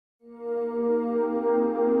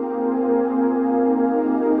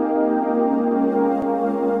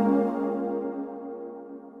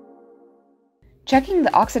Checking the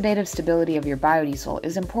oxidative stability of your biodiesel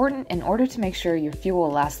is important in order to make sure your fuel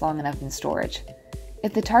will last long enough in storage.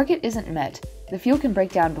 If the target isn't met, the fuel can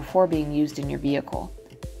break down before being used in your vehicle.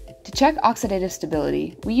 To check oxidative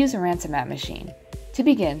stability, we use a Rancimat machine. To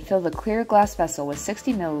begin, fill the clear glass vessel with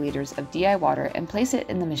 60 milliliters of DI water and place it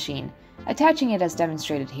in the machine, attaching it as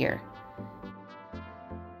demonstrated here.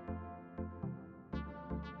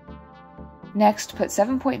 Next, put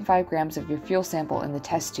 7.5 grams of your fuel sample in the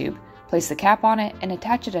test tube, place the cap on it, and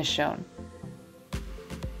attach it as shown.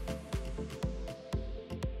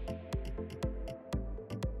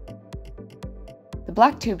 The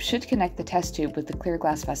black tube should connect the test tube with the clear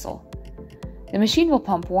glass vessel. The machine will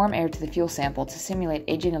pump warm air to the fuel sample to simulate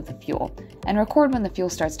aging of the fuel and record when the fuel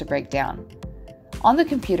starts to break down. On the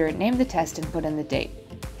computer, name the test and put in the date.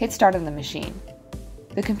 Hit start on the machine.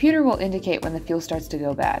 The computer will indicate when the fuel starts to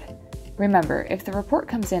go bad. Remember, if the report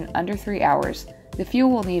comes in under 3 hours, the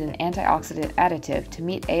fuel will need an antioxidant additive to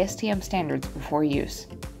meet ASTM standards before use.